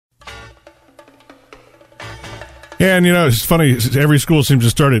Yeah, and it's funny. Every school seems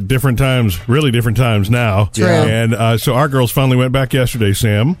to start at different times, really different times now. True. And so our girls finally went back yesterday,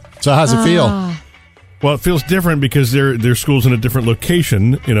 Sam. So how's it feel? Well, it feels different because their school's in a different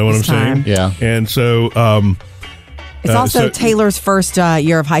location. You know what I'm saying? Yeah. And so it's also Taylor's first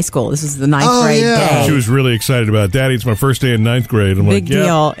year of high school. This is the ninth grade day. She was really excited about it. Daddy, it's my first day in ninth grade. I'm big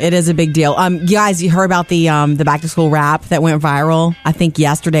deal. It is a big deal. You guys, you heard about the back to school rap that went viral? I think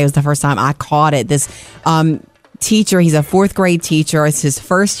yesterday was the first time I caught it. This teacher, he's a fourth grade teacher. It's his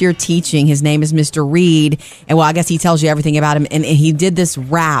first year teaching. His name is Mr. Reed. And I guess he tells you everything about him. And he did this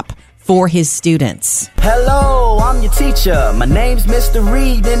rap for his students. Hello, I'm your teacher. My name's Mr.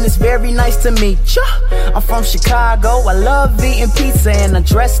 Reed, and it's very nice to meet ya. I'm from Chicago. I love eating pizza, and I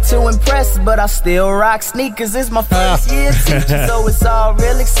dress to impress, but I still rock sneakers. It's my first year teaching, so it's all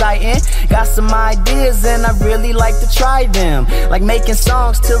real exciting. Got some ideas, and I really like to try them. Like making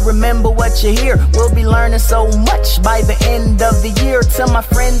songs to remember what you hear. We'll be learning so much by the end of the year. To my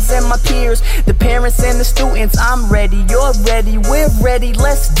friends and my peers, the parents and the students, I'm ready, you're ready, we're ready.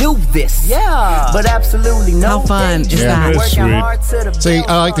 Let's do this. Yeah, but absolutely no. How fun is that? See,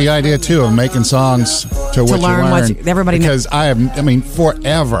 I like the idea too of making songs to what learn you what learn. everybody knows. Because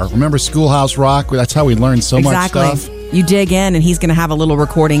forever. Remember Schoolhouse Rock? That's how we learned so much stuff. You dig in, and he's going to have a little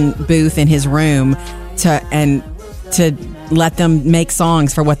recording booth in his room to let them make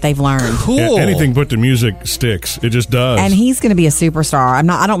songs for what they've learned. Cool. Yeah, anything put to music sticks. It just does. And he's going to be a superstar.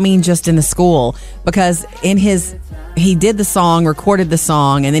 I don't mean just in the school, because he did the song, recorded the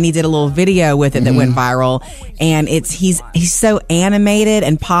song, and then he did a little video with it that went viral. And he's so animated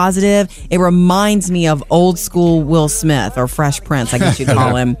and positive. It reminds me of old school Will Smith, or Fresh Prince, I guess you'd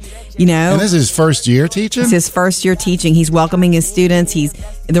call him. And this is his first year teaching? It's his first year teaching. He's welcoming his students.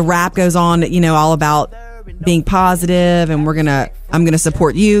 The rap goes on, all about being positive, and I'm gonna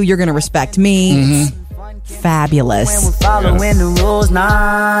support you. You're gonna respect me. Fabulous. When we're following the rules,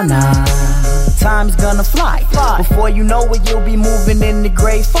 time's gonna fly. Before you know it, you'll be moving into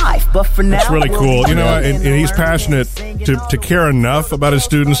grade 5. But for now, it's really cool. And he's passionate to care enough about his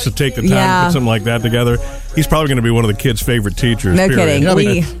students to take the time to put something like that together. He's probably going to be one of the kids' favorite teachers. No kidding.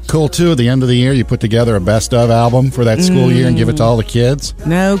 Cool too. At the end of the year, you put together a best of album for that school year and give it to all the kids.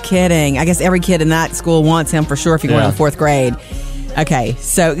 No kidding. I guess every kid in that school wants him for sure if you're going to the fourth grade. Okay,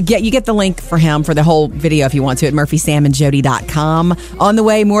 so you get the link for him for the whole video if you want to at murphysamandjody.com. On the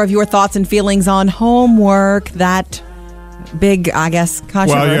way, more of your thoughts and feelings on homework. That big, I guess,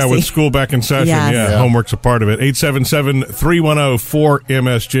 controversy. Well, yeah, with school back in session, homework's a part of it.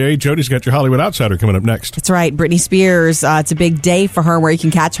 877-310-4MSJ. Jody's got your Hollywood Outsider coming up next. That's right, Britney Spears. It's a big day for her, where you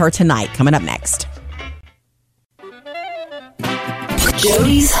can catch her tonight. Coming up next.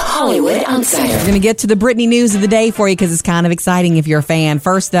 Jody's Hollywood Outsider. We're going to get to the Britney news of the day for you because it's kind of exciting if you're a fan.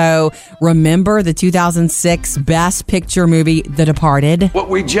 First, though, remember the 2006 Best Picture movie, The Departed? What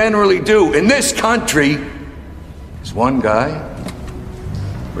we generally do in this country is one guy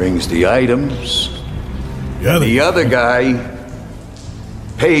brings the items, the other guy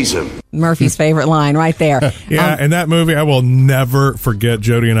pays him. Murphy's favorite line right there. Yeah, and that movie, I will never forget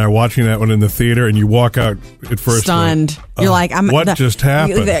Jody and I watching that one in the theater, and you walk out at first stunned. You're like, what just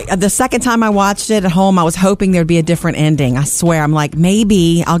happened? The second time I watched it at home, I was hoping there'd be a different ending. I swear, I'm like,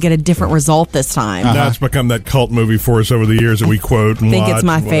 maybe I'll get a different result this time. Now it's become that cult movie for us over the years that we quote and I think it's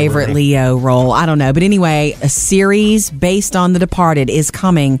my favorite Leo role. I don't know. But anyway, a series based on The Departed is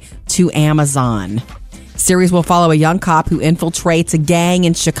coming to Amazon. Series will follow a young cop who infiltrates a gang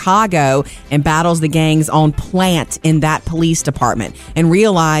in Chicago and battles the gang's own plant in that police department, and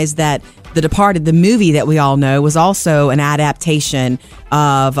realize that The Departed, the movie that we all know, was also an adaptation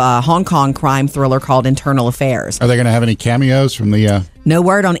of a Hong Kong crime thriller called Internal Affairs. Are they going to have any cameos from the... No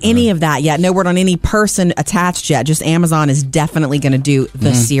word on any of that yet. No word on any person attached yet. Just Amazon is definitely going to do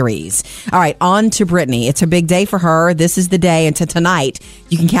the series. All right, on to Britney. It's a big day for her. This is the day. And tonight,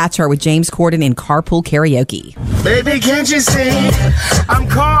 you can catch her with James Corden in Carpool Karaoke. Baby, can't you see I'm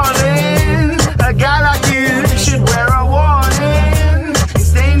calling? A guy like you should wear a warning.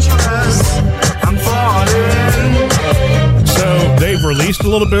 It's dangerous. I'm falling. So they've released a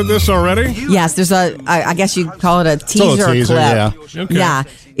little bit of this already? Yes, there's I guess you'd call it a teaser clip. Yeah. Okay. Yeah.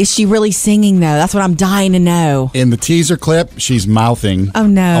 Is she really singing, though? That's what I'm dying to know. In the teaser clip, she's mouthing. Oh,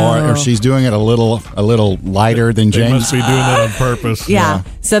 no. Or she's doing it a little lighter than They James. must be doing that on purpose. Yeah.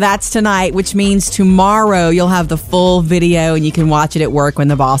 So that's tonight, which means tomorrow you'll have the full video and you can watch it at work when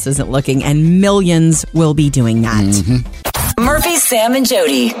the boss isn't looking, and millions will be doing that. Murphy, Sam, and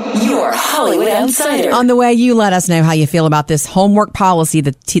Jody, your Hollywood Outsider. On the way, you let us know how you feel about this homework policy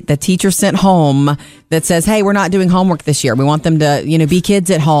that the teacher sent home that says, hey, we're not doing homework this year. We want them to, be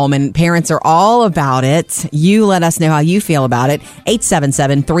kids at home, and parents are all about it. You let us know how you feel about it.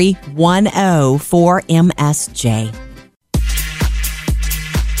 877-310-4MSJ.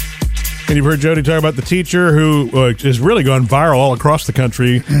 And you've heard Jody talk about the teacher who has really gone viral all across the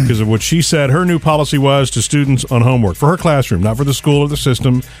country because of what she said her new policy was to students on homework for her classroom, not for the school or the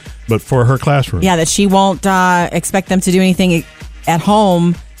system, but for her classroom. Yeah, that she won't expect them to do anything at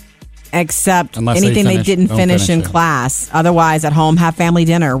home except anything they didn't finish in class. Otherwise, at home, have family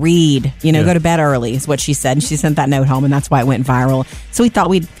dinner, read, go to bed early is what she said. And she sent that note home, and that's why it went viral. So we thought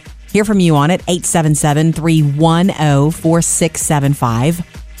we'd hear from you on it. 877-310-4675.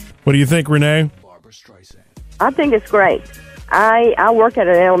 What do you think, Renee? I think it's great. I work at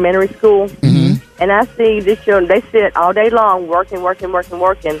an elementary school, and I see these children, they sit all day long working.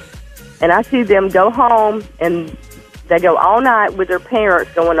 And I see them go home, and they go all night with their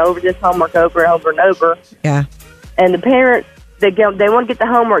parents going over this homework over and over and over. Yeah. And the parents, they want to get the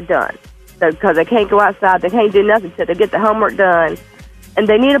homework done because they can't go outside. They can't do nothing until they get the homework done, and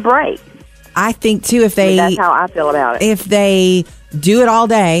they need a break. I think, too, that's how I feel about it. If they do it all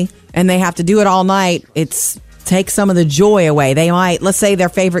day and they have to do it all night, takes some of the joy away. They might, let's say their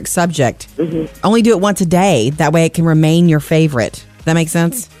favorite subject, only do it once a day. That way it can remain your favorite. Does that make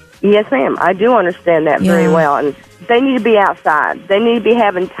sense? Yes, ma'am. I do understand that very well. And they need to be outside. They need to be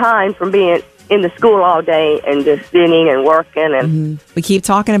having time from being in the school all day and just sitting and working. And we keep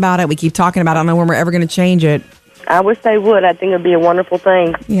talking about it. I don't know when we're ever going to change it. I wish they would. I think it would be a wonderful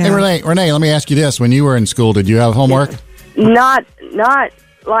thing. Yeah. Hey, Renee, let me ask you this. When you were in school, did you have homework? Not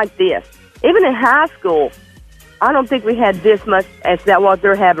like this. Even in high school, I don't think we had this much as that what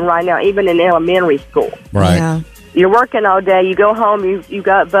they're having right now, even in elementary school. Right. Yeah. You're working all day. You go home, you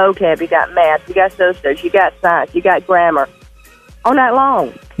got vocab, you got math, you got social, you got science, you got grammar. All night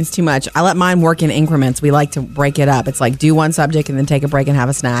long. It's too much. I let mine work in increments. We like to break it up. It's like do one subject and then take a break and have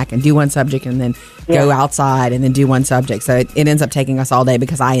a snack, and do one subject and then go outside and then do one subject. So it ends up taking us all day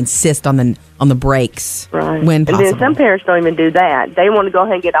because I insist on the breaks when possible. And then some parents don't even do that. They want to go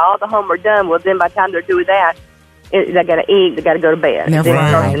ahead and get all the homework done. Well, then by the time they're doing that, they got to eat, they got to go to bed. And then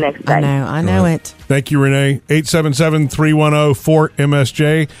start the next day. I know it. Thank you, Renee.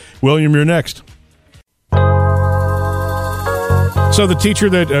 877-310-4MSJ. William, you're next. So the teacher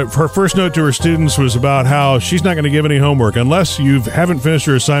that her first note to her students was about how she's not going to give any homework unless you haven't finished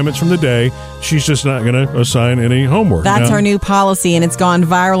your assignments from the day. She's just not going to assign any homework. That's her new policy, and it's gone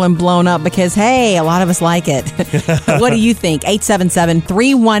viral and blown up because, hey, a lot of us like it. What do you think?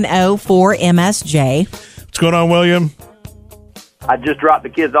 877-310-4MSJ. What's going on, William? I just dropped the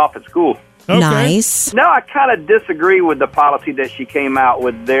kids off at school. Okay. Nice. No, I kind of disagree with the policy that she came out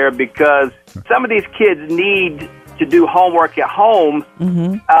with there because some of these kids need to do homework at home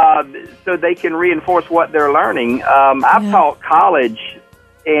so they can reinforce what they're learning. I've taught college,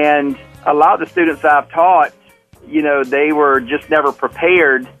 and a lot of the students I've taught, they were just never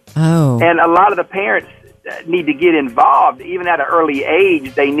prepared. Oh. And a lot of the parents need to get involved. Even at an early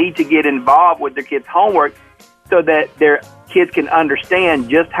age, they need to get involved with their kids' homework so that their kids can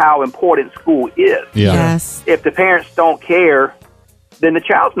understand just how important school is. Yeah. Yes. If the parents don't care, then the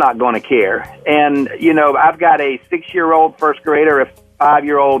child's not going to care. And, I've got a 6-year-old first grader, a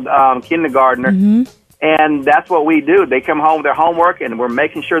 5-year-old kindergartner, and that's what we do. They come home with their homework, and we're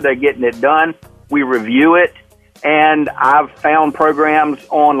making sure they're getting it done. We review it, and I've found programs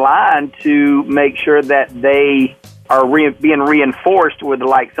online to make sure that they are being reinforced with,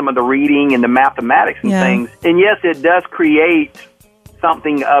 like, some of the reading and the mathematics and things. And, yes, it does create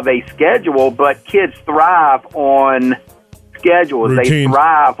something of a schedule, but kids thrive on schedules. Routine. They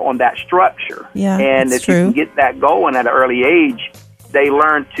thrive on that structure. Yeah, and that's if you can get that going at an early age, they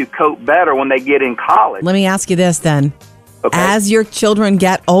learn to cope better when they get in college. Let me ask you this then. Okay. As your children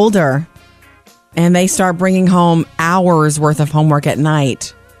get older and they start bringing home hours worth of homework at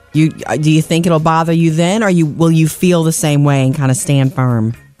night, do you think it'll bother you then, or will you feel the same way and kind of stand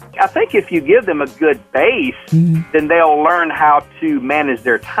firm? I think if you give them a good base, then they'll learn how to manage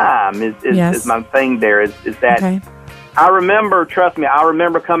their time is my thing there, is that I remember coming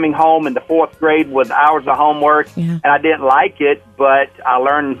home in the 4th grade with hours of homework, and I didn't like it, but I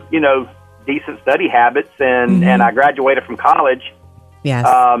learned, decent study habits, and I graduated from college. Yes.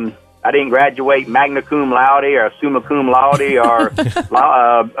 I didn't graduate magna cum laude or summa cum laude or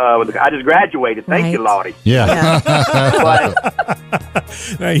I just graduated. Thank you, Laude. Yeah.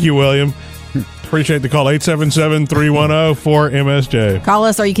 Thank you, William. Appreciate the call. 877-310-4MSJ. Call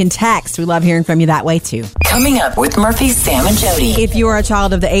us or you can text. We love hearing from you that way, too. Coming up with Murphy, Sam, and Jody. If you are a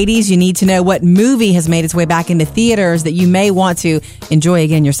child of the 80s, you need to know what movie has made its way back into theaters that you may want to enjoy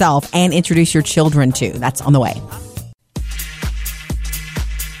again yourself and introduce your children to. That's on the way.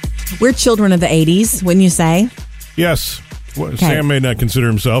 We're children of the 80s, wouldn't you say? Yes. Well, Sam may not consider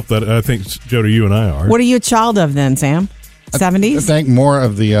himself, but I think, Jody, you and I are. What are you a child of then, Sam? 70s? I think more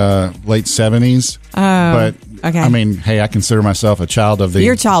of the late 70s. But, okay. I mean, hey, I consider myself a child of the...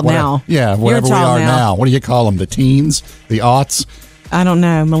 You're a child now. Yeah, You're a whatever we child are now. What do you call them? The teens? The aughts? I don't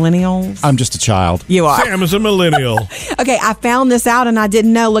know. Millennials? I'm just a child. You are. Sam is a millennial. Okay, I found this out and I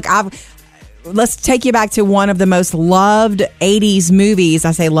didn't know. Look, let's take you back to one of the most loved 80s movies.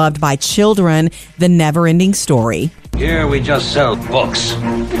 I say loved by children, The Never-Ending Story. Here we just sell books.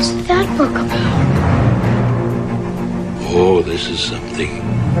 What's that book about? Oh, this is something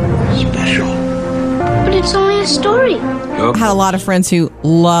special. But it's only a story. I had a lot of friends who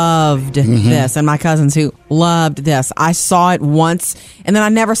loved this and my cousins who loved this. I saw it once and then I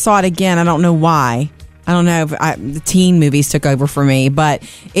never saw it again. I don't know why. I don't know if the teen movies took over for me, but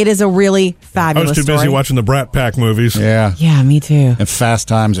it is a really fabulous I was too busy watching the Brat Pack movies. Yeah. Yeah, me too. And Fast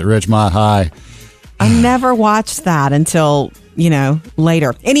Times at Ridgemont High. I never watched that until,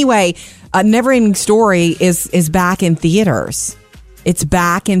 later. Anyway, Never-Ending Story is back in theaters. It's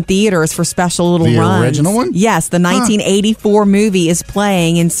back in theaters for special little runs. The original one? Yes, the 1984 movie is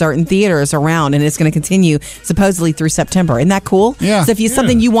playing in certain theaters around, and it's going to continue supposedly through September. Isn't that cool? Yeah. So if it's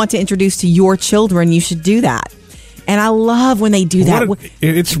something you want to introduce to your children, you should do that. And I love when they do that.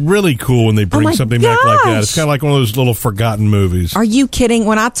 It's really cool when they bring something back like that. It's kind of like one of those little forgotten movies. Are you kidding?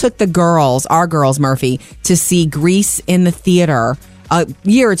 When I took our girls, Murphy, to see Grease in the theater a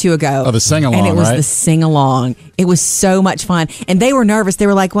year or two ago. Oh, the sing-along, and it was right? the sing-along. It was so much fun. And they were nervous. They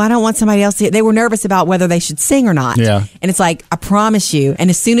were like, well, I don't want somebody else to... They were nervous about whether they should sing or not. Yeah. And it's like, I promise you. And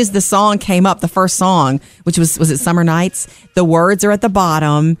as soon as the song came up, the first song, which was it Summer Nights? The words are at the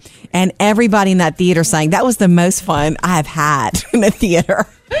bottom. And everybody in that theater sang. That was the most fun I have had in a theater.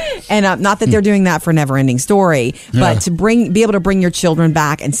 And not that they're doing that for Never-Ending Story, but to be able to bring your children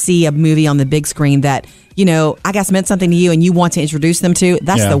back and see a movie on the big screen that, I guess meant something to you and you want to introduce them to,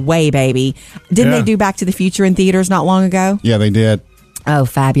 that's the way, baby. Didn't they do Back to the Future in theaters not long ago? Yeah, they did. Oh,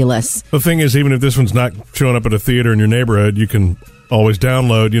 fabulous. The thing is, even if this one's not showing up at a theater in your neighborhood, you can always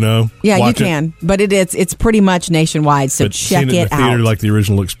download, Yeah, watch you can. But it's pretty much nationwide, so check it it in the theater out. like the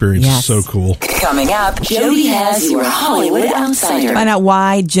original experience is so cool. Coming up, Jody has your Hollywood Outsider. Find out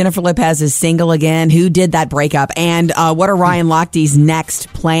why Jennifer Lopez is single again, who did that breakup, and what are Ryan Lochte's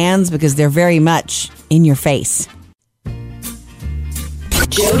next plans, because they're very much in your face.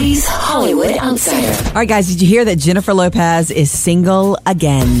 Jody's Hollywood Outsider. All right, guys, did you hear that Jennifer Lopez is single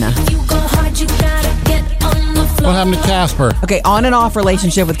again? What happened to Casper? Okay, on and off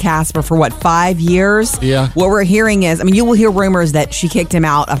relationship with Casper for 5 years? Yeah. What we're hearing is, you will hear rumors that she kicked him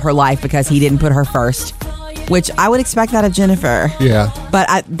out of her life because he didn't put her first, which I would expect that of Jennifer. Yeah.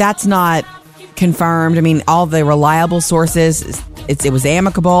 But that's not confirmed. All the reliable sources, it was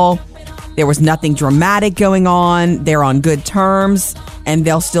amicable. There was nothing dramatic going on. They're on good terms, and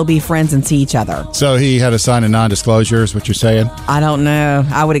they'll still be friends and see each other. So he had to sign a non-disclosure is what you're saying? I don't know.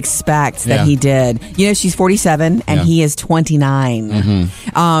 I would expect that he did. She's 47 and he is 29.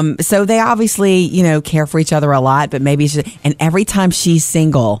 So they obviously, care for each other a lot, but maybe and every time she's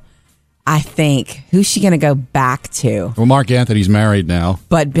single, I think, who's she going to go back to? Well, Mark Anthony's married now.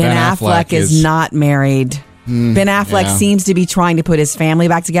 But Ben Affleck is not married. Ben Affleck seems to be trying to put his family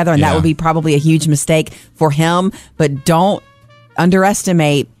back together, and that would be probably a huge mistake for him. But don't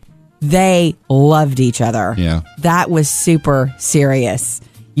underestimate, they loved each other. Yeah. That was super serious.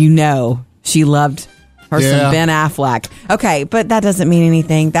 She loved her son Ben Affleck. Okay, but that doesn't mean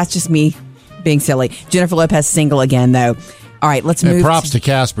anything. That's just me being silly. Jennifer Lopez single again, though. All right, let's move. And props to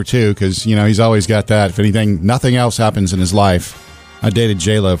Casper, too, because, he's always got that. If nothing else happens in his life. I dated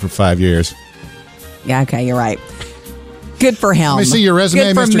J-Lo for 5 years. Yeah, okay, you're right. Good for him. Let me see your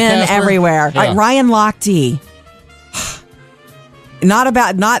resume, Good for Mr. men Casper. everywhere. Yeah. All right, Ryan Lochte.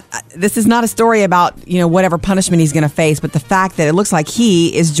 This is not a story about, whatever punishment he's going to face, but the fact that it looks like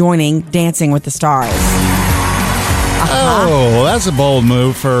he is joining Dancing with the Stars. Oh, that's a bold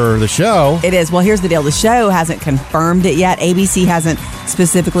move for the show. It is. Well, here's the deal. The show hasn't confirmed it yet. ABC hasn't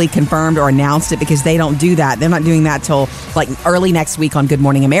specifically confirmed or announced it because they don't do that. They're not doing that till early next week on Good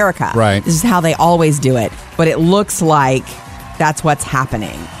Morning America. Right. This is how they always do it. But it looks like that's what's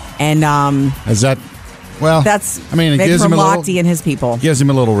happening. And Is that Well, that's I mean, it maybe gives from him a little, Lochte and his people. gives him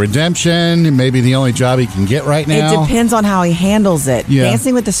a little redemption. Maybe the only job he can get right now. It depends on how he handles it. Yeah.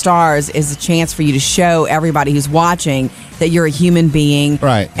 Dancing with the Stars is a chance for you to show everybody who's watching that you're a human being.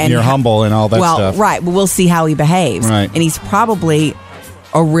 Right. And you're humble and all that stuff. Right. But we'll see how he behaves. Right. And he's probably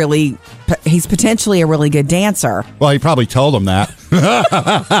he's potentially a really good dancer. Well, he probably told him that.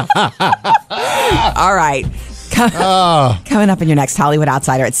 All right. Coming up in your next Hollywood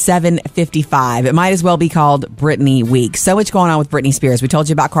Outsider at 7:55. It might as well be called Britney Week. So much going on with Britney Spears. We told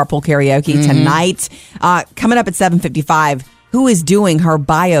you about Carpool Karaoke tonight. Coming up at 7:55. Who is doing her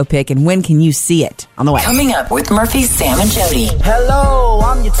biopic and when can you see it? On the way. Coming up with Murphy, Sam, and Jody. Hello,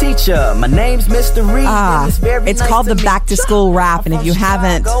 I'm your teacher. My name's Mr. Reed. It's called the Back to School Rap, and if you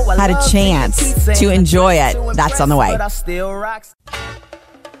haven't had a chance to enjoy it, that's on the way.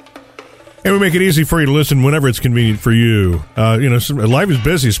 And we make it easy for you to listen whenever it's convenient for you. Life is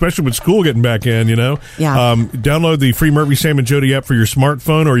busy, especially with school getting back in, Yeah. Download the free Murphy, Sam, and Jody app for your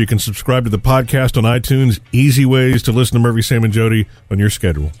smartphone, or you can subscribe to the podcast on iTunes. Easy ways to listen to Murphy, Sam, and Jody on your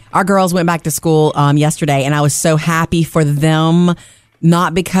schedule. Our girls went back to school yesterday, and I was so happy for them,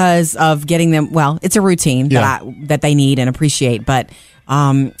 not because of getting them, well, it's a routine that they need and appreciate, but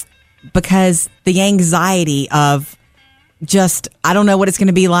because the anxiety of just, I don't know what it's going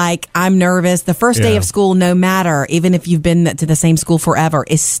to be like. I'm nervous. The first day of school, no matter, even if you've been to the same school forever,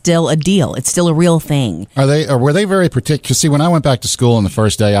 is still a deal. It's still a real thing. Were they very particular? See, when I went back to school on the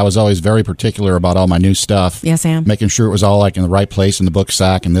first day, I was always very particular about all my new stuff. Yes, Sam. Making sure it was all like in the right place in the book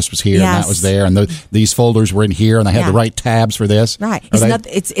sack, and this was here and that was there, and these folders were in here, and I had the right tabs for this. Right.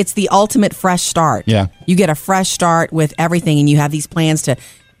 It's the ultimate fresh start. Yeah. You get a fresh start with everything, and you have these plans to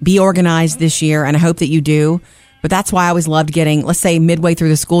be organized this year, and I hope that you do. But that's why I always loved getting, let's say, midway through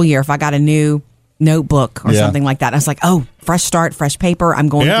the school year, if I got a new notebook or something like that, I was like, oh, fresh start, fresh paper. I'm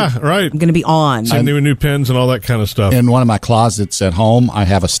going to be on. Some new pens and all that kind of stuff. In one of my closets at home, I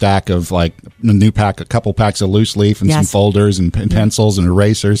have a stack of like a couple packs of loose leaf and some folders and pencils and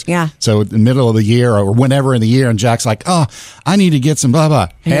erasers. Yeah. So in the middle of the year or whenever in the year, and Jack's like, oh, I need to get some blah, blah.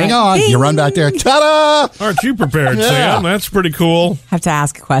 Hang on. You run back there. Ta-da! Aren't you prepared, Sam? That's pretty cool. I have to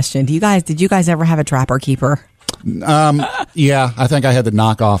ask a question. Did you guys ever have a Trapper Keeper? Yeah, I think I had the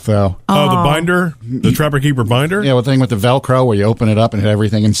knockoff though. Oh, the binder, the Trapper Keeper binder. Yeah, the thing with the Velcro where you open it up and had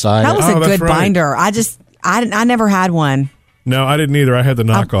everything inside. That was a good binder. I never had one. No, I didn't either. I had the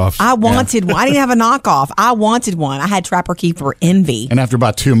knockoffs. I wanted one. I didn't have a knockoff. I wanted one. I had Trapper Keeper envy. And after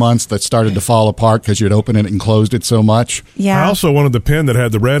about 2 months, that started to fall apart because you'd opened it and closed it so much. Yeah. I also wanted the pen that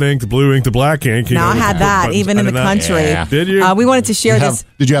had the red ink, the blue ink, the black ink. No, I had that even in the country. Yeah. Did you? We wanted to share this.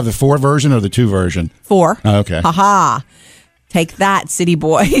 Did you have the 4 version or the 2 version? 4. Oh, okay. Ha-ha. Take that, city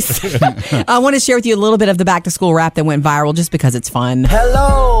boys. I want to share with you a little bit of the back to school rap that went viral just because it's fun.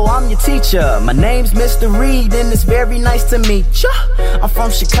 Hello, I'm your teacher. My name's Mr. Reed, and it's very nice to meet ya. I'm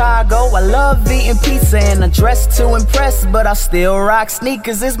from Chicago. I love eating pizza and I dress to impress, but I still rock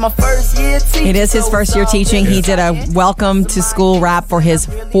sneakers. It's my first year teaching. It is his first year teaching. He did a welcome to school rap for his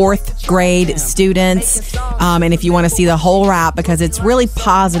 4th grade students. And if you want to see the whole rap, because it's really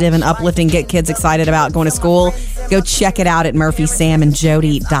positive and uplifting, get kids excited about going to school, go check it out at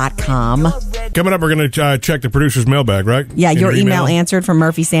murphysamandjody.com. Coming up, we're going to check the producer's mailbag, right? Yeah, your email answered from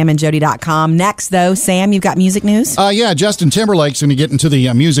murphysamandjody.com. Next, though, Sam, you've got music news? Yeah, Justin Timberlake's going to get into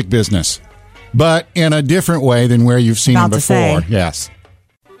the music business, but in a different way than where you've seen him before. Yes.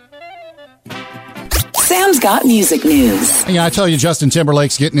 Sam's got music news. Yeah, I tell you, Justin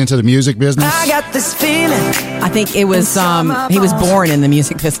Timberlake's getting into the music business. I got this feeling. I think it was he was born in the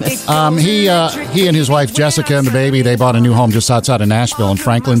music business. He and his wife Jessica and the baby, they bought a new home just outside of Nashville in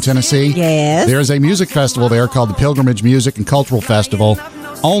Franklin, Tennessee. Yes. There's a music festival there called the Pilgrimage Music and Cultural Festival.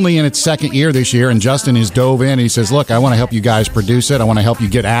 Only in its 2nd year this year, and Justin has dove in. And he says, look, I want to help you guys produce it. I want to help you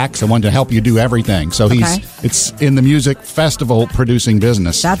get acts. I want to help you do everything. So it's in the music festival producing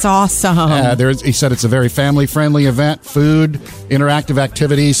business. That's awesome. He said it's a very family-friendly event, food, interactive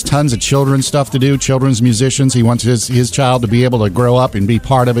activities, tons of children's stuff to do, children's musicians. He wants his child to be able to grow up and be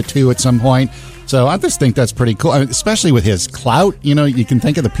part of it, too, at some point. So I just think that's pretty cool, especially with his clout. You know, you can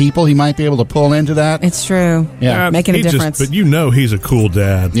think of the people he might be able to pull into that. It's true. Yeah. Making a difference. But he's a cool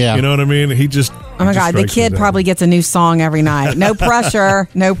dad. Yeah. You know what I mean? He just... Oh, my God. The kid probably gets a new song every night. No pressure.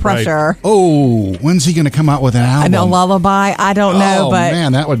 No pressure. Right. Oh, when's he going to come out with an album? A lullaby? I don't know, but...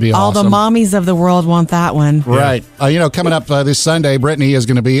 man, that would be all awesome. All the mommies of the world want that one. Right. Coming up this Sunday, Britney is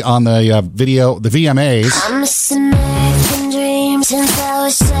going to be on the VMAs. Since I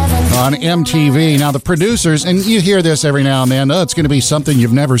was 7. On MTV. Now, the producers, and you hear this every now and then, it's going to be something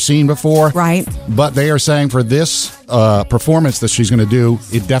you've never seen before. Right. But they are saying for this performance that she's going to do,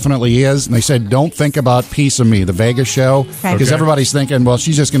 it definitely is. And they said, don't think about Piece of Me, the Vegas show, because everybody's thinking, well,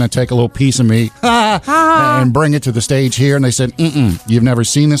 she's just going to take a little piece of me and bring it to the stage here. And they said, you've never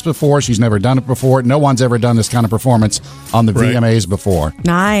seen this before. She's never done it before. No one's ever done this kind of performance on the VMAs before.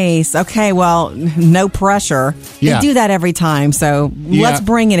 Nice. Okay, well, no pressure. Yeah. They do that every time, so let's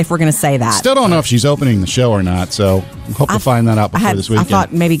bring it if we're going to say that. Still don't know if she's opening the show or not, so hope to find that out before this weekend. I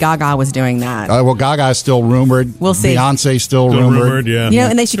thought maybe Gaga was doing that. Well, Gaga's still rumored. We'll see. Beyonce's still rumored. Yeah. You know,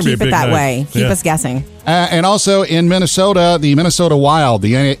 and they should keep it that way. Keep us guessing. And also in Minnesota, the Minnesota Wild,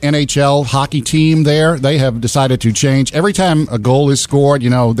 the NHL hockey team there, they have decided to change. Every time a goal is scored,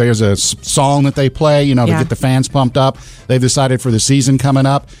 there's a song that they play, to get the fans pumped up. They've decided for the season coming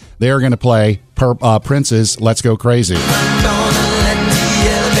up, they're going to play Prince's Let's Go Crazy.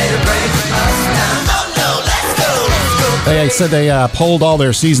 They said they polled all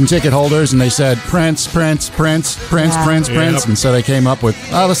their season ticket holders, and they said Prince. And so they came up with,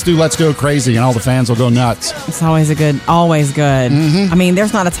 let's do Let's Go Crazy, and all the fans will go nuts. It's always good. Mm-hmm. I mean,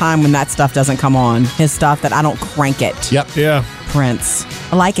 there's not a time when that stuff doesn't come on. His stuff that I don't crank it. Yep. Yeah. Prince.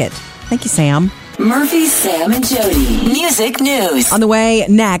 I like it. Thank you, Sam. Murphy, Sam, and Jody. Music news. On the way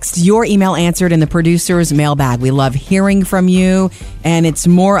next, your email answered in the producer's mailbag. We love hearing from you, and it's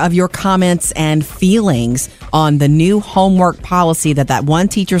more of your comments and feelings on the new homework policy that one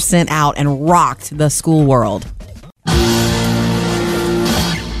teacher sent out and rocked the school world. And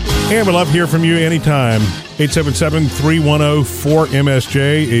we'd love to hear from you anytime.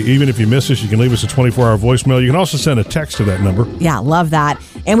 877-310-4MSJ. Even if you miss us, you can leave us a 24-hour voicemail. You can also send a text to that number. Yeah, love that.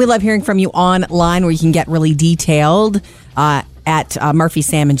 And we love hearing from you online, where you can get really detailed at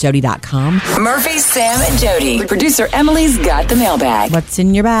murphysamandjody.com. Murphy, Sam, and Jody. Producer Emily's got the mailbag. What's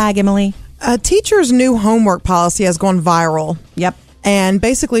in your bag, Emily? A teacher's new homework policy has gone viral. Yep. And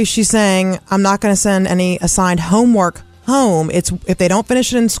basically she's saying, I'm not going to send any assigned homework home. It's if they don't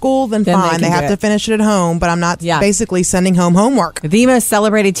finish it in school, then fine. They have to finish it at home, but I'm not basically sending home homework. The most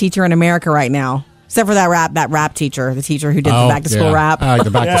celebrated teacher in America right now. Except for that rap teacher, the teacher who did the back to school rap.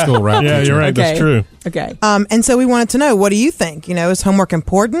 The back to school rap. Yeah, you're right. That's true. Okay. And so we wanted to know, what do you think? Is homework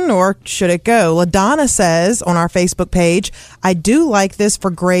important, or should it go? LaDonna says on our Facebook page, I do like this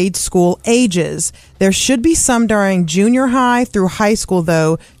for grade school ages. There should be some during junior high through high school,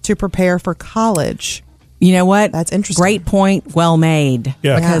 though, to prepare for college. You know what? That's interesting. Great point. Well made.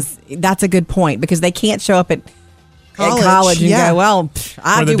 Yeah. Because that's a good point. Because they can't show up at college and go, well,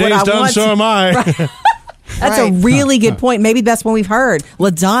 I do what I done, want. So am I. Right. That's a really good point. Maybe that's what we've heard.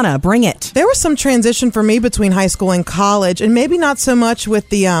 LaDonna, bring it. There was some transition for me between high school and college, and maybe not so much with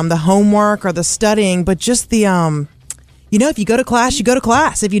the homework or the studying, but just the if you go to class, you go to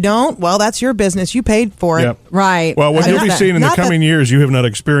class. If you don't, well, that's your business. You paid for it. Yep. Right. Well, what you'll be seeing in the coming years, you have not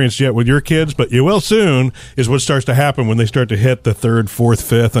experienced yet with your kids, but you will soon, is what starts to happen when they start to hit the 3rd, 4th,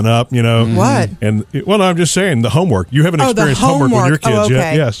 5th, and up, What? And, I'm just saying, the homework. You haven't experienced homework with your kids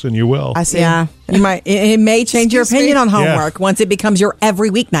yet. Yes, and you will. I see. Yeah. You might. It may change your opinion on homework once it becomes your every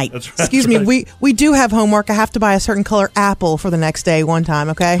weeknight. That's right. Excuse me. We do have homework. I have to buy a certain color apple for the next day one time,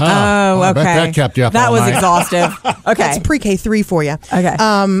 okay? Oh, okay. That kept you up That all was night. exhaustive. Okay. That's pre-K3 for you. Okay.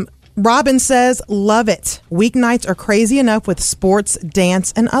 Robin says, love it. Weeknights are crazy enough with sports,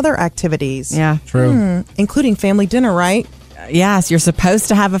 dance, and other activities. Yeah. True. Including family dinner, right? Yes, you're supposed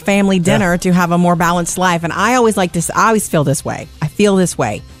to have a family dinner to have a more balanced life. And I always feel this way.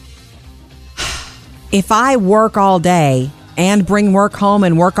 If I work all day and bring work home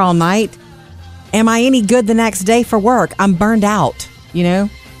and work all night, am I any good the next day for work? I'm burned out.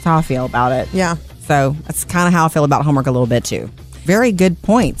 That's how I feel about it. Yeah. So that's kind of how I feel about homework a little bit too. Very good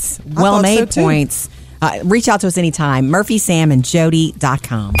points. Well-made points. Reach out to us anytime.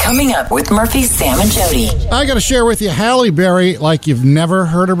 MurphySamandJody.com. Coming up with Murphy, Sam, and Jody. I got to share with you Halle Berry like you've never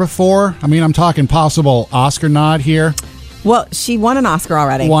heard her before. I mean, I'm talking possible Oscar nod here. Well, she won an Oscar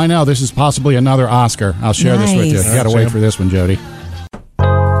already. Well, I know. This is possibly another Oscar. I'll share this with you. You got to wait for this one, Jody.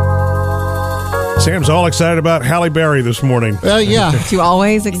 Sam's all excited about Halle Berry this morning. Yeah. You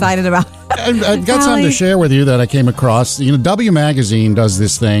always excited about I've got something to share with you that I came across. W Magazine does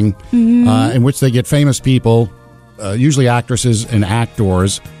this thing in which they get famous people, usually actresses and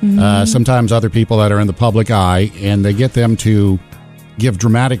actors, sometimes other people that are in the public eye, and they get them to give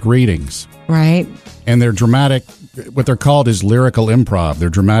dramatic readings. Right. And they're dramatic, what they're called is lyrical improv. They're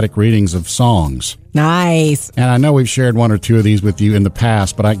dramatic readings of songs. Nice. And I know we've shared one or two of these with you in the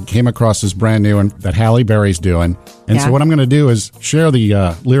past, but I came across this brand new one that Halle Berry's doing. And so what I'm going to do is share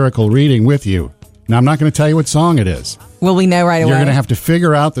the lyrical reading with you. Now, I'm not going to tell you what song it is. Will we know right away? You're going to have to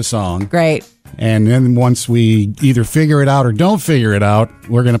figure out the song. Great. And then once we either figure it out or don't figure it out,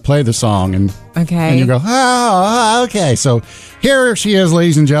 we're going to play the song. And you go, oh, okay. So here she is,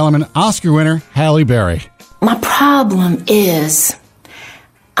 ladies and gentlemen, Oscar winner, Halle Berry. My problem is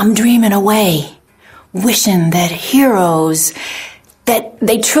I'm dreaming away, wishing that heroes, that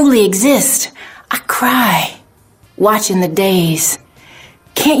they truly exist. I cry watching the days.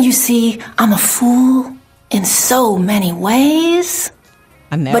 Can't you see I'm a fool in so many ways?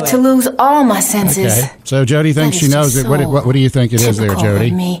 I know but to lose all my senses. Okay. So Jody thinks she knows it. What do you think it is there,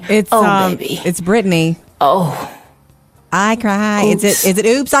 Jody? It's baby. It's Britney. Oh, I cry. Oops. Is it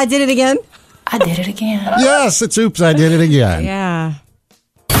Oops, I Did It Again? I did it again. Yes, it's Oops, I Did It Again. Yeah.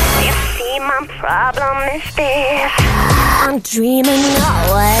 You see, my problem is this. I'm dreaming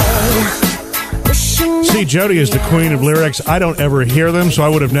away. See, Jody is the queen of lyrics. I don't ever hear them, so I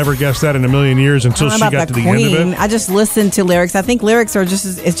would have never guessed that in a million years until she got to the end of it. I just listened to lyrics. I think lyrics are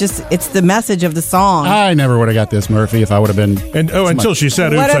it's the message of the song. I never would have got this, Murphy, if I would have been. Until she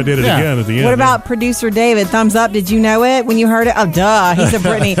said, "Oops, I did it again" at the end. What about producer David? Thumbs up. Did you know it when you heard it? Oh, duh. He's a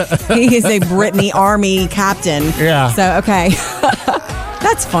Britney. He is a Britney Army captain. Yeah. So okay,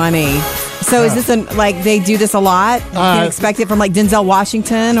 that's funny. So is this like they do this a lot? You can expect it from like Denzel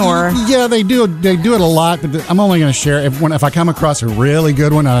Washington or? Yeah, they do. They do it a lot. But I'm only going to share if I come across a really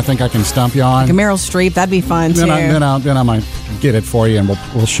good one, and I think I can stump you on. Like Meryl Streep, that'd be fun too. Then I might get it for you, and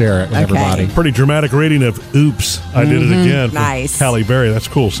we'll share it with everybody. Pretty dramatic reading of "Oops, I Did It Again." Nice, Halle Berry. That's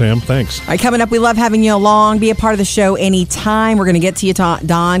cool, Sam. Thanks. All right, coming up, we love having you along. Be a part of the show anytime. We're going to get to you,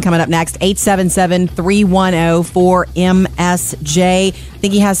 Don. Coming up next, 877-310-4MSJ. I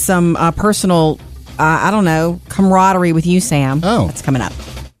think he has some personal. I don't know, camaraderie with you, Sam. Oh. That's coming up.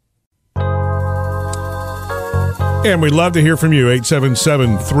 And we'd love to hear from you,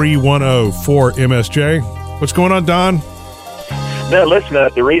 877-310-4MSJ. What's going on, Don? No, listen,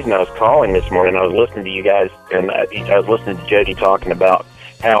 the reason I was calling this morning, I was listening to you guys, and I was listening to Jody talking about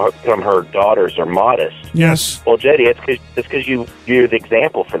how come her daughters are modest. Yes. Well, Jody, it's because you're the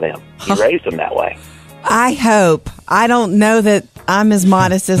example for them. You raised them that way. I hope. I don't know that I'm as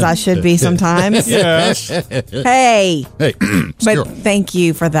modest as I should be sometimes. Yes. Hey. But thank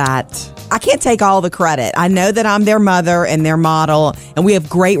you for that. I can't take all the credit. I know that I'm their mother and their model, and we have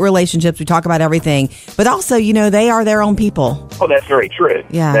great relationships. We talk about everything. But also, they are their own people. Oh, that's very true.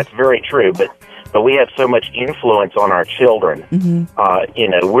 Yeah. That's very true. But we have so much influence on our children.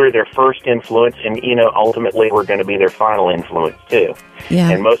 Mm-hmm. We're their first influence, and, ultimately we're going to be their final influence, too.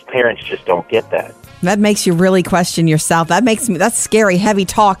 Yeah. And most parents just don't get that. That makes you really question yourself. That's scary, heavy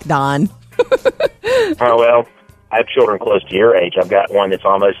talk, Don. Oh, well, I have children close to your age. I've got one that's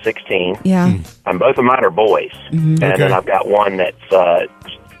almost 16. Yeah. And both of mine are boys. Mm-hmm. And then I've got one that's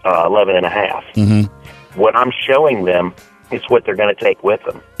 11 and a half. Mm-hmm. What I'm showing them is what they're going to take with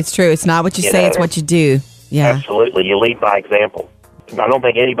them. It's true. It's not what you say, it's what you do. Yeah. Absolutely. You lead by example. I don't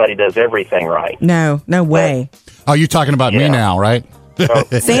think anybody does everything right. No way. Oh, you're talking about me now, right?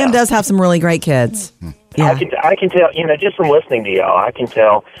 Sam does have some really great kids. Yeah. I can tell, just from listening to y'all, I can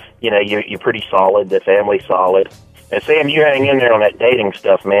tell, you're pretty solid, the family's solid. And Sam, you hang in there on that dating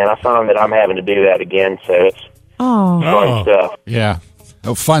stuff, man. I found that I'm having to do that again, so it's fun stuff. Yeah.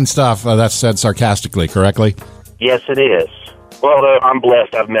 Oh, fun stuff. That's said sarcastically, correctly? Yes, it is. Well, I'm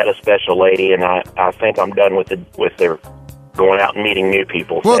blessed. I've met a special lady, and I think I'm done with their going out and meeting new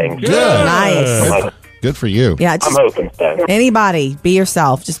people thing. Good. Nice. Good for you. Yeah, I'm hoping so. Anybody, be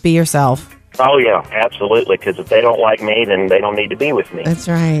yourself. Just be yourself. Oh, yeah, absolutely, because if they don't like me, then they don't need to be with me. That's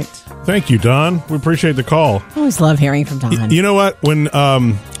right. Thank you, Don. We appreciate the call. I always love hearing from Don. You know what? When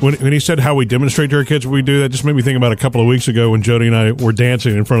he said how we demonstrate to our kids what we do, that just made me think about a couple of weeks ago when Jody and I were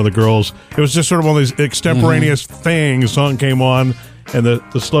dancing in front of the girls. It was just sort of one of these extemporaneous things. A song came on. And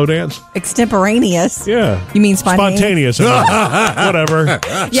the slow dance? Extemporaneous? Yeah. You mean spontaneous? Whatever.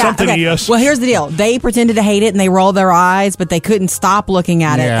 Yeah, Something okay. yes. Well, here's the deal. They pretended to hate it and they rolled their eyes, but they couldn't stop looking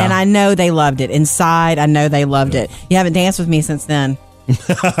at it. And I know they loved it. Inside, I know they loved it. You haven't danced with me since then.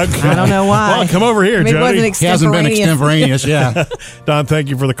 I don't know why. Well, come over here, Maybe Jody. It wasn't He hasn't been extemporaneous, yeah. Don, thank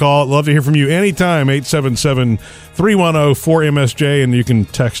you for the call. Love to hear from you anytime, 877-310-4MSJ, and you can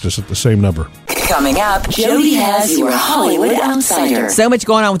text us at the same number. Coming up, Jody has your Hollywood Outsider. So much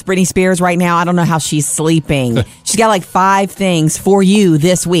going on with Britney Spears right now. I don't know how she's sleeping. She's got like 5 things for you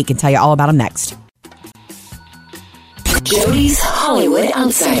this week and tell you all about them next. Jody's Hollywood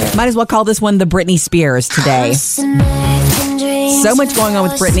Outsider. Might as well call this one the Britney Spears today. So much going on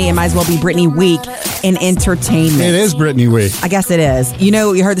with Britney. It might as well be Britney Week in entertainment. It is Britney Week. I guess it is.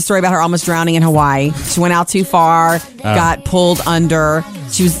 You heard the story about her almost drowning in Hawaii. She went out too far, got pulled under.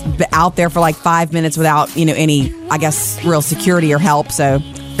 She was out there for like 5 minutes without, any, I guess, real security or help. So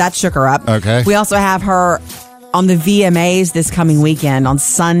that shook her up. Okay. We also have her on the VMAs this coming weekend on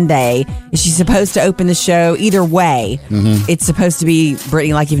Sunday. She's supposed to open the show. Either way, it's supposed to be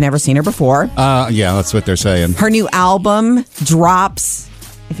Britney like you've never seen her before. Yeah, that's what they're saying. Her new album drops,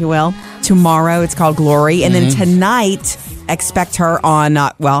 if you will, tomorrow. It's called Glory. And then tonight, expect her on,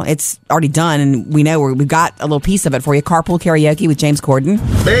 it's already done, and we know we've got a little piece of it for you. Carpool Karaoke with James Corden.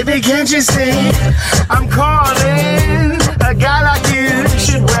 Baby, can't you see I'm calling? A guy like you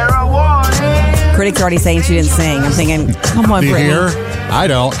should wear a warning. Critics are already saying she didn't sing. I'm thinking, come on, Do you Britney. hear? I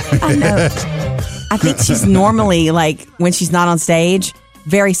don't. I know. I think she's normally, like, when she's not on stage,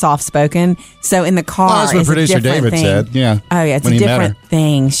 very soft-spoken. So in the car, that's what it's producer a different David thing. said. Yeah. Oh, yeah. It's when a he met different her.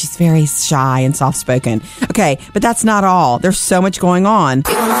 thing. She's very shy and soft-spoken. Okay, but that's not all. There's so much going on.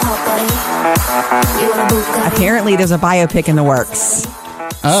 Apparently, there's a biopic in the works.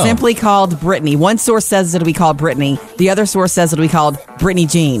 Oh. Simply called Britney. One source says it'll be called Britney. The other source says it'll be called Britney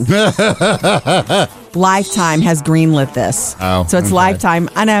Jean. Lifetime has greenlit this. Oh, so it's okay.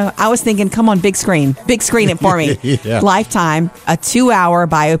 Lifetime. I know. I was thinking, come on, big screen. Big screen it for me. Yeah. Lifetime, a 2-hour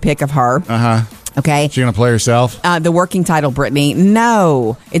biopic of her. Okay. She gonna play herself? The working title, Britney.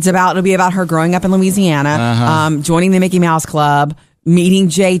 No. It'll be about her growing up in Louisiana, joining the Mickey Mouse Club, meeting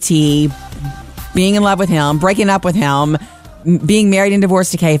JT, being in love with him, breaking up with him, being married and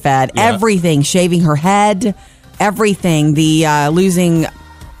divorced to K-Fed, everything, shaving her head, everything, the losing,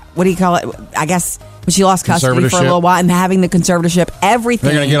 what do you call it? I guess when she lost custody for a little while and having the conservatorship, everything.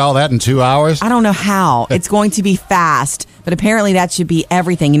 They're going to get all that in 2 hours? I don't know how. It's going to be fast, but apparently that should be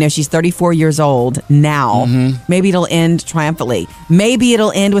everything. You know, she's 34 years old now. Maybe it'll end triumphantly. Maybe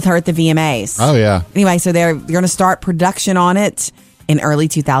it'll end with her at the VMAs. Oh, yeah. Anyway, so they're going to start production on it in early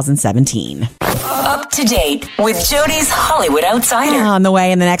 2017. Up to date with Jody's Hollywood Outsider. On the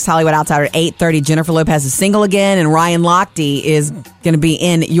way in the next Hollywood Outsider at 8:30, Jennifer Lopez is single again, and Ryan Lochte is going to be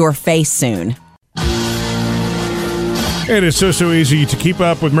in your face soon. It is so easy to keep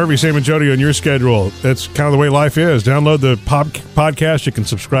up with Murphy, Sam, and Jody on your schedule. That's kind of the way life is. Download the podcast. You can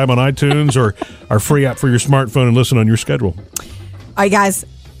subscribe on iTunes or our free app for your smartphone and listen on your schedule. All right, guys.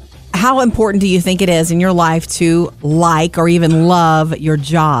 How important do you think it is in your life to like or even love your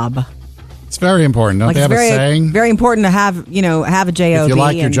job? It's very important. Don't they have it's a saying? Very important to have a job. If you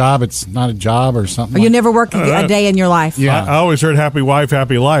like your job, it's not a job or something. Or you never work a day in your life. Yeah. I always heard happy wife,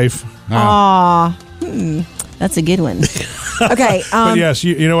 happy life. Aw. That's a good one. Okay. But yes,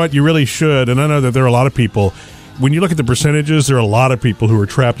 you know what? You really should. And I know that there are a lot of people. When you look at the percentages, there are a lot of people who are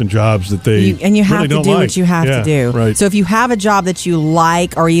trapped in jobs that they you have really to don't do like. what you have to do. Right. So if you have a job that you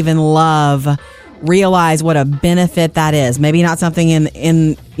like or even love, realize what a benefit that is. Maybe not something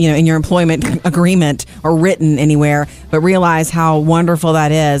in your employment agreement or written anywhere, but realize how wonderful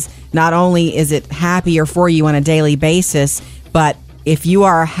that is. Not only is it happier for you on a daily basis, but if you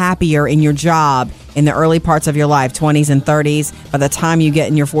are happier in your job in the early parts of your life, 20s and 30s, by the time you get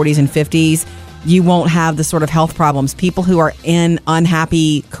in your 40s and 50s, you won't have the sort of health problems. People who are in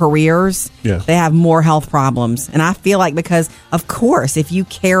unhappy careers, they have more health problems. And I feel like because, of course, if you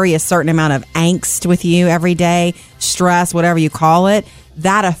carry a certain amount of angst with you every day, stress, whatever you call it,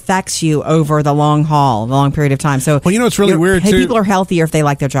 that affects you over the long haul, the long period of time. So, well, it's really weird, too. People are healthier if they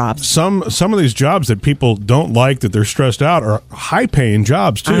like their jobs. Some of these jobs that people don't like, that they're stressed out, are high-paying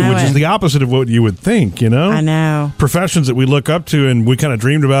jobs, too, which is the opposite of what you would think, I know. Professions that we look up to and we kind of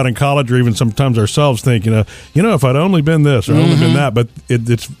dreamed about in college or even sometimes ourselves think, if I'd only been this or only been that, but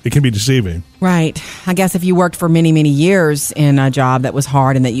it can be deceiving. Right. I guess if you worked for many, many years in a job that was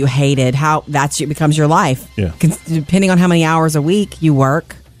hard and that you hated, becomes your life. Yeah. Depending on how many hours a week you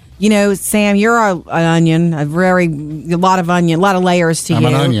work. Sam, you're an onion, a lot of layers to you. I'm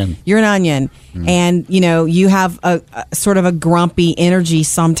an onion. You're an onion. And, you have a sort of a grumpy energy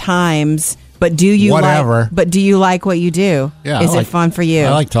sometimes. But do you like what you do? Yeah, Is it fun for you? I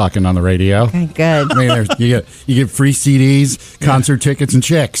like talking on the radio. Okay, good. I mean, you get free CDs, concert tickets, and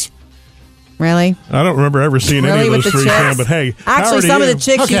chicks. Really? I don't remember ever seeing any of those three, Sam, but hey. Actually, some of the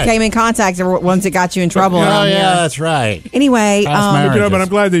chicks you came in contact with were ones that got you in trouble. Oh, yeah, that's right. Anyway. but I'm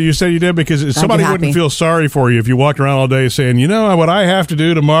glad that you said you did, because somebody wouldn't feel sorry for you if you walked around all day saying, what I have to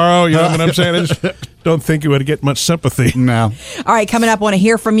do tomorrow, you know what I'm saying? I just don't think you would get much sympathy. No. All right, coming up, I want to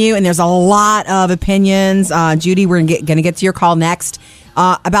hear from you, and there's a lot of opinions. Judy, we're going to get to your call next.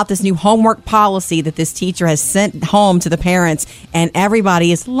 About this new homework policy that this teacher has sent home to the parents, and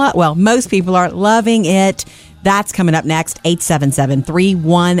everybody is, most people are loving it. That's coming up next,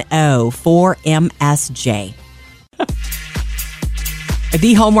 877-310-4MSJ.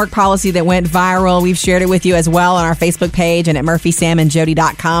 The homework policy that went viral. We've shared it with you as well on our Facebook page and at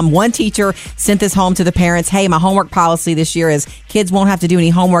murphysamandjody.com. One teacher sent this home to the parents. Hey, my homework policy this year is kids won't have to do any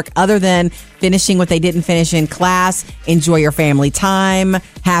homework other than finishing what they didn't finish in class. Enjoy your family time.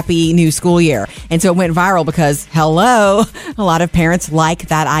 Happy new school year. And so it went viral because, hello, a lot of parents like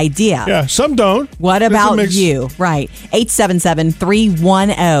that idea. Yeah, some don't. What about you? Right.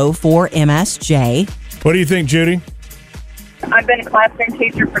 877-310-4MSJ. What do you think, Judy? I've been a classroom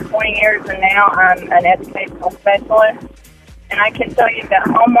teacher for 20 years, and now I'm an educational specialist. And I can tell you that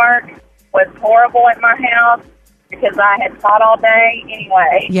homework was horrible at my house because I had taught all day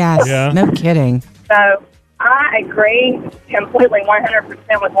anyway. Yes, no kidding. So I agree completely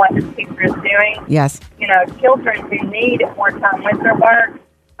 100% with what this teacher is doing. Yes. You know, children who need more time with their work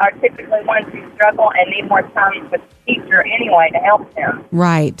are typically ones who struggle and need more time with the teacher anyway to help them.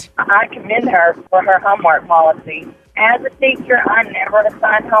 Right. I commend her for her homework policy. As a teacher, I never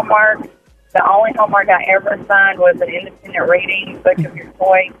assigned homework. The only homework I ever assigned was an independent reading, book of your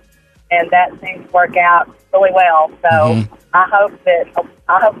choice, and that seems to work out really well. So I hope that a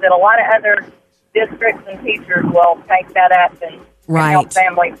lot of other districts and teachers will take that up and help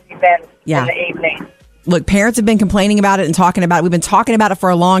families do that in the evening. Look, parents have been complaining about it and talking about it. We've been talking about it for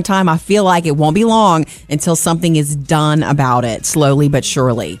a long time. I feel like it won't be long until something is done about it, slowly but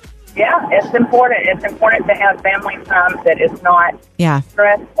surely. Yeah, it's important. It's important to have family time that is not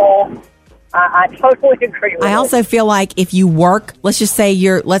stressful. I totally agree with I also feel like if you work, let's just say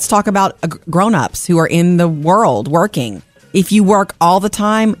let's talk about grown-ups who are in the world working. If you work all the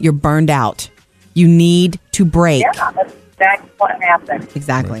time, you're burned out. You need to break. Yeah, that's exactly what happens.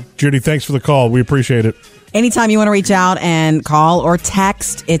 Exactly. Judy, thanks for the call. We appreciate it. Anytime you want to reach out and call or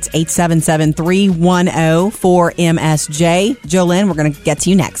text, it's 877-310-4MSJ. Jolynn, we're going to get to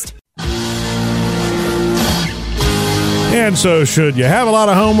you next. And so should you have a lot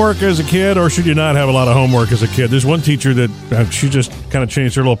of homework as a kid or should you not have a lot of homework as a kid? There's one teacher that she just kind of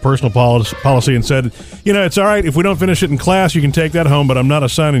changed her little personal policy and said, you know, it's all right. If we don't finish it in class, you can take that home, but I'm not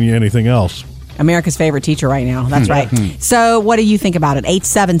assigning you anything else. America's favorite teacher right now. That's right. So what do you think about it?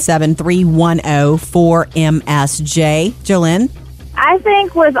 877-310-4MSJ. Jolynn? I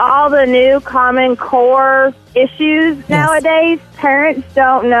think with all the new Common Core issues nowadays, parents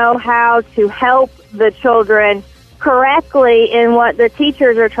don't know how to help the children correctly in what the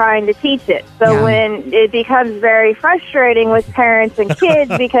teachers are trying to teach it. So when it becomes very frustrating with parents and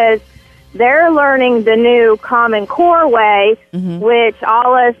kids because they're learning the new Common Core way, which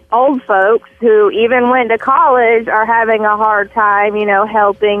all us old folks who even went to college are having a hard time, you know,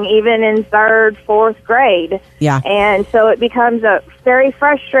 helping even in 3rd, 4th grade. Yeah. And so it becomes very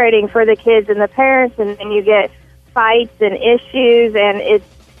frustrating for the kids and the parents, and then you get fights and issues, and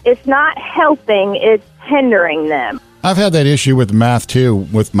it's not helping, it's hindering them. I've had that issue with math, too,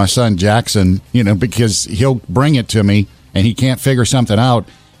 with my son Jackson, you know, because he'll bring it to me and he can't figure something out.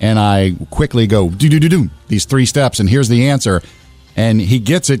 And I quickly go, do, these 3 steps, and here's the answer. And he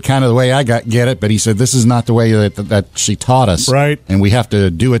gets it kind of the way I get it, but he said, this is not the way that she taught us. Right. And we have to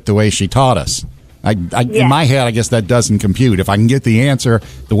do it the way she taught us. In my head, I guess that doesn't compute. If I can get the answer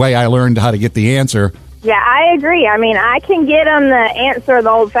the way I learned how to get the answer. Yeah, I agree. I mean, I can get them the answer the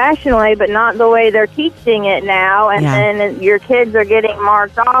old-fashioned way, but not the way they're teaching it now. And then your kids are getting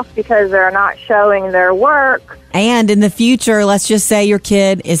marked off because they're not showing their work. And in the future, let's just say your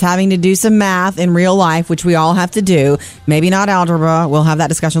kid is having to do some math in real life, which we all have to do. Maybe not algebra. We'll have that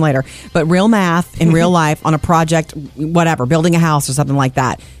discussion later. But real math in real life on a project, whatever, building a house or something like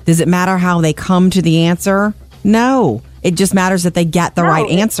that. Does it matter how they come to the answer? No. It just matters that they get the right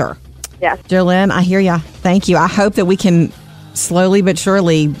answer. Yeah. Jolynn, I hear you. Thank you. I hope that we can slowly but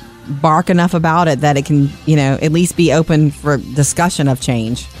surely bark enough about it that it can, you know, at least be open for discussion of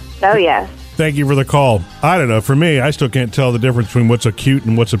change. Oh, yeah. Thank you for the call. I don't know. For me, I still can't tell the difference between what's acute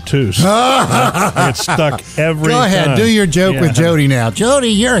and what's obtuse. I get stuck every time. Go ahead. Do your joke with Jody now. Jody,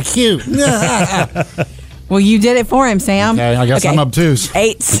 you're cute. Well, you did it for him, Sam. Okay, I guess I'm obtuse.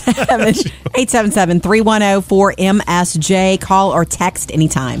 877-310-4MSJ. Call or text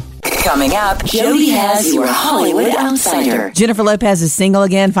anytime. Coming up, Jody has your Hollywood Outsider. Jennifer Lopez is single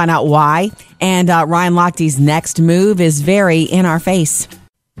again. Find out why. And Ryan Lochte's next move is very in our face.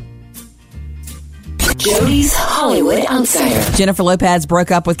 Jody's Hollywood Outsider. Jennifer Lopez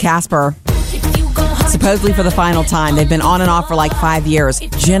broke up with Casper, supposedly for the final time. They've been on and off for like 5 years.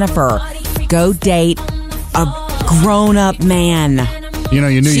 Jennifer, go date a grown-up man. You know,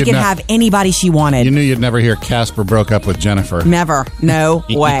 you knew she could have anybody she wanted. You knew you'd never hear Casper broke up with Jennifer. Never. No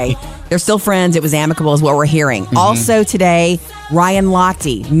way. They're still friends. It was amicable is what we're hearing. Also today, Ryan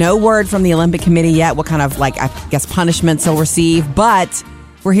Lochte. No word from the Olympic Committee yet what kind of, I guess, punishments he'll receive. But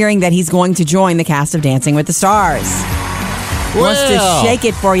we're hearing that he's going to join the cast of Dancing with the Stars. Wants to shake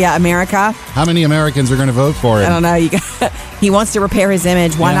it for you, America. How many Americans are going to vote for him? I don't know. He wants to repair his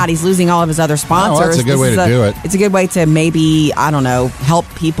image. Why not? He's losing all of his other sponsors. Oh, that's a good way to do it. It's a good way to maybe, I don't know, help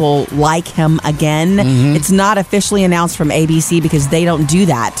people like him again. It's not officially announced from ABC because they don't do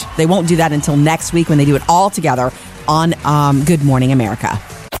that. They won't do that until next week when they do it all together on Good Morning America.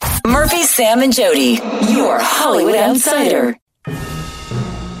 Murphy, Sam, and Jody, your Hollywood Outsider.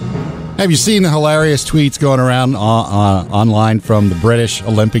 Have you seen the hilarious tweets going around online from the British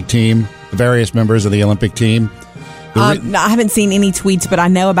Olympic team, the various members of the Olympic team? No, I haven't seen any tweets, but I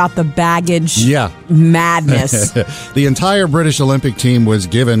know about the baggage madness. The entire British Olympic team was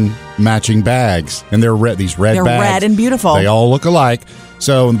given matching bags, and they're these red bags. They're red and beautiful. They all look alike.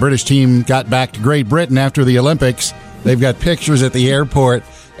 So when the British team got back to Great Britain after the Olympics, they've got pictures at the airport,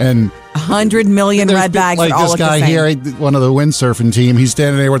 and 100 million red bags. Like all this guy here, one of the windsurfing team, he's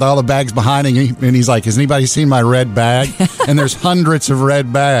standing there with all the bags behind him, and he's like, "Has anybody seen my red bag?" And there's hundreds of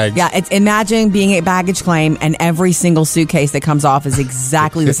red bags. Yeah, imagine being a baggage claim, and every single suitcase that comes off is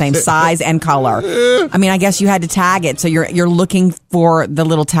exactly the same size and color. I mean, I guess you had to tag it, so you're looking for the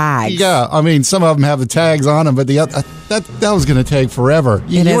little tags. Yeah, I mean, some of them have the tags on them, but the other, that was going to take forever.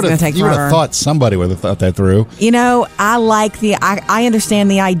 It is going to take forever. You would have thought somebody would have thought that through. You know, I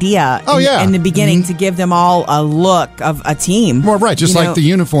understand the idea. In the beginning to give them all a look of a team. Well, right, just like the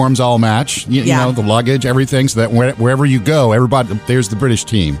uniforms all match, you know, the luggage, everything, so that wherever you go, everybody, there's the British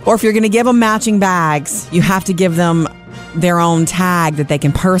team. Or if you're going to give them matching bags, you have to give them their own tag that they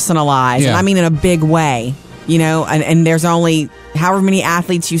can personalize. Yeah. And I mean in a big way. You know, and there's only however many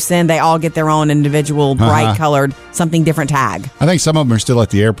athletes you send, they all get their own individual bright colored, something different tag. I think some of them are still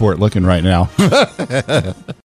at the airport looking right now.